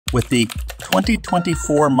With the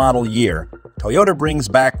 2024 model year, Toyota brings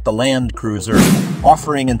back the Land Cruiser,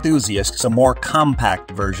 offering enthusiasts a more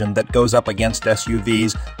compact version that goes up against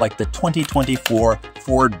SUVs like the 2024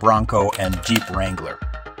 Ford Bronco and Jeep Wrangler.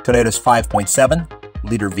 Toyota's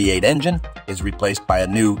 5.7-liter V8 engine is replaced by a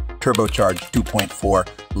new turbocharged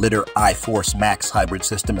 2.4-liter iForce Max hybrid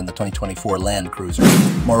system in the 2024 Land Cruiser.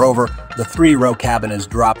 Moreover, the 3-row cabin is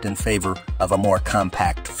dropped in favor of a more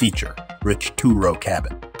compact feature-rich 2-row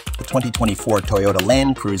cabin. The 2024 Toyota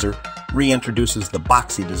Land Cruiser reintroduces the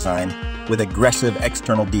boxy design with aggressive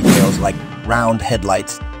external details like round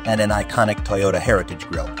headlights and an iconic Toyota heritage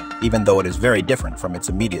grille, even though it is very different from its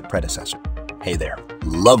immediate predecessor. Hey there,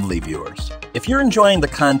 lovely viewers. If you're enjoying the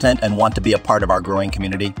content and want to be a part of our growing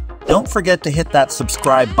community, don't forget to hit that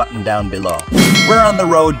subscribe button down below. We're on the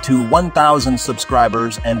road to 1,000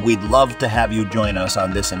 subscribers, and we'd love to have you join us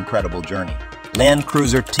on this incredible journey. Land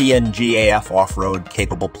Cruiser TNGAF off-road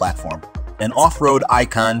capable platform. An off-road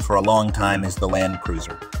icon for a long time is the Land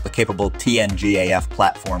Cruiser. The capable TNGAF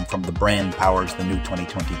platform from the brand powers the new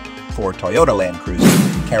 2024 Toyota Land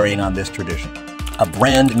Cruiser, carrying on this tradition. A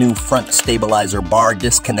brand new front stabilizer bar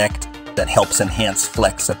disconnect that helps enhance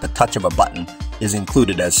flex at the touch of a button is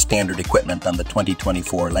included as standard equipment on the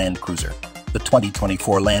 2024 Land Cruiser. The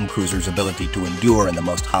 2024 Land Cruiser's ability to endure in the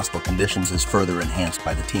most hostile conditions is further enhanced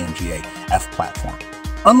by the TNGA-F platform.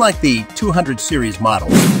 Unlike the 200 series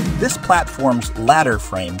models, this platform's ladder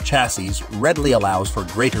frame chassis readily allows for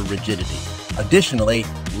greater rigidity. Additionally,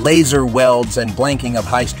 laser welds and blanking of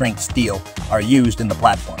high-strength steel are used in the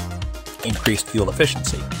platform. Increased fuel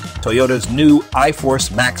efficiency. Toyota's new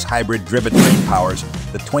iForce Max hybrid drivetrain powers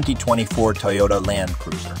the 2024 Toyota Land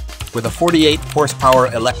Cruiser. With a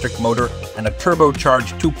 48-horsepower electric motor and a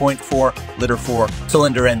turbocharged 2.4-liter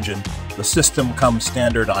 4-cylinder engine, the system comes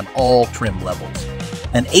standard on all trim levels.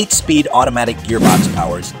 An 8-speed automatic gearbox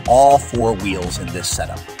powers all 4 wheels in this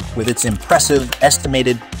setup. With its impressive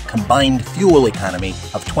estimated combined fuel economy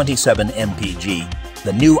of 27 mpg,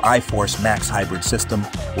 the new iForce Max hybrid system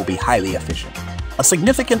will be highly efficient. A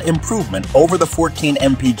significant improvement over the 14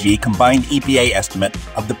 mpg combined EPA estimate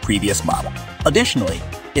of the previous model. Additionally,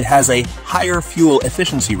 it has a higher fuel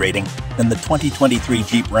efficiency rating than the 2023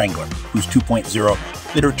 Jeep Wrangler, whose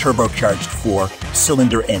 2.0-liter turbocharged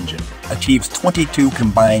 4-cylinder engine achieves 22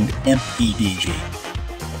 combined mpg.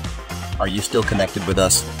 Are you still connected with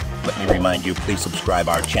us? Let me remind you, please subscribe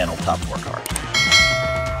our channel, Top 4 Cars.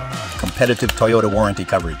 Competitive Toyota warranty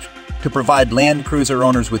coverage. To provide Land Cruiser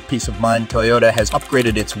owners with peace of mind, Toyota has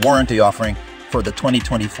upgraded its warranty offering for the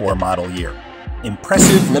 2024 model year.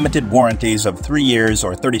 Impressive limited warranties of 3 years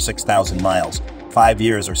or 36,000 miles, 5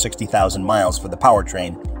 years or 60,000 miles for the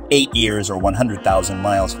powertrain, 8 years or 100,000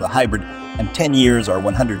 miles for the hybrid, and 10 years or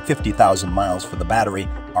 150,000 miles for the battery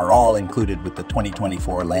are all included with the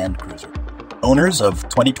 2024 Land Cruiser. Owners of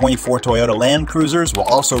 2024 Toyota Land Cruisers will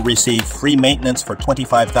also receive free maintenance for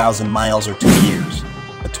 25,000 miles or 2 years.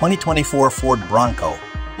 The 2024 Ford Bronco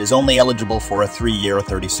is only eligible for a 3-year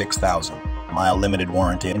 36,000-mile limited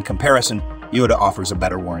warranty. In comparison, Toyota offers a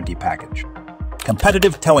better warranty package.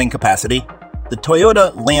 Competitive towing capacity. The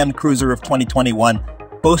Toyota Land Cruiser of 2021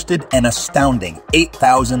 boasted an astounding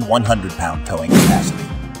 8,100-pound towing capacity.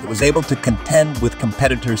 It was able to contend with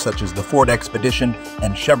competitors such as the Ford Expedition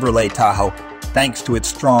and Chevrolet Tahoe thanks to its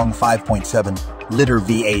strong 5.7-liter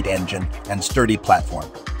V8 engine and sturdy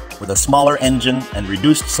platform. With a smaller engine and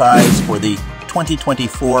reduced size for the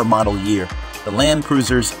 2024 model year, the Land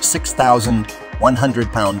Cruiser's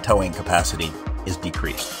 6,100-pound towing capacity is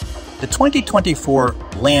decreased. The 2024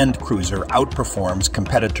 Land Cruiser outperforms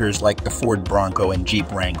competitors like the Ford Bronco and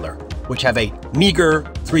Jeep Wrangler, which have a meager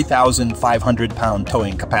 3,500-pound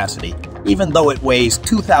towing capacity, even though it weighs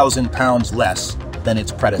 2,000 pounds less than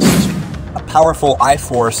its predecessor. A powerful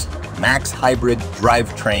iForce Max hybrid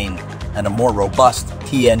drivetrain and a more robust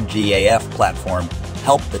TNGAF platform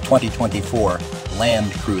help the 2024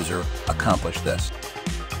 Land Cruiser accomplish this.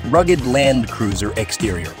 Rugged Land Cruiser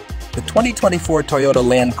exterior. The 2024 Toyota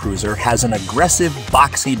Land Cruiser has an aggressive,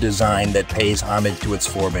 boxy design that pays homage to its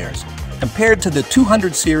forebears. Compared to the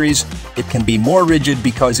 200 series, it can be more rigid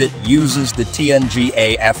because it uses the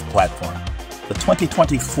TNGAF platform. The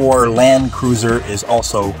 2024 Land Cruiser is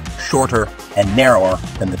also shorter and narrower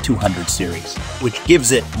than the 200 series, which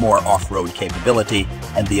gives it more off-road capability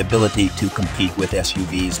and the ability to compete with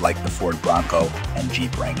SUVs like the Ford Bronco and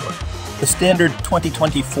Jeep Wrangler. The standard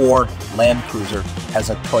 2024 Land Cruiser has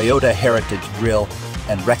a Toyota heritage grille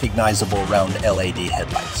and recognizable round LED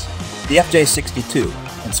headlights. The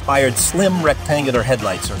FJ62-inspired slim rectangular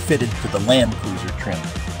headlights are fitted to the Land Cruiser trim.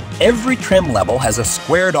 Every trim level has a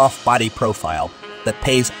squared-off body profile that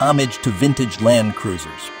pays homage to vintage Land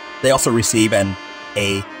Cruisers. They also receive an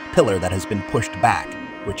A pillar that has been pushed back,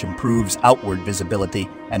 which improves outward visibility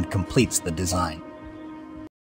and completes the design.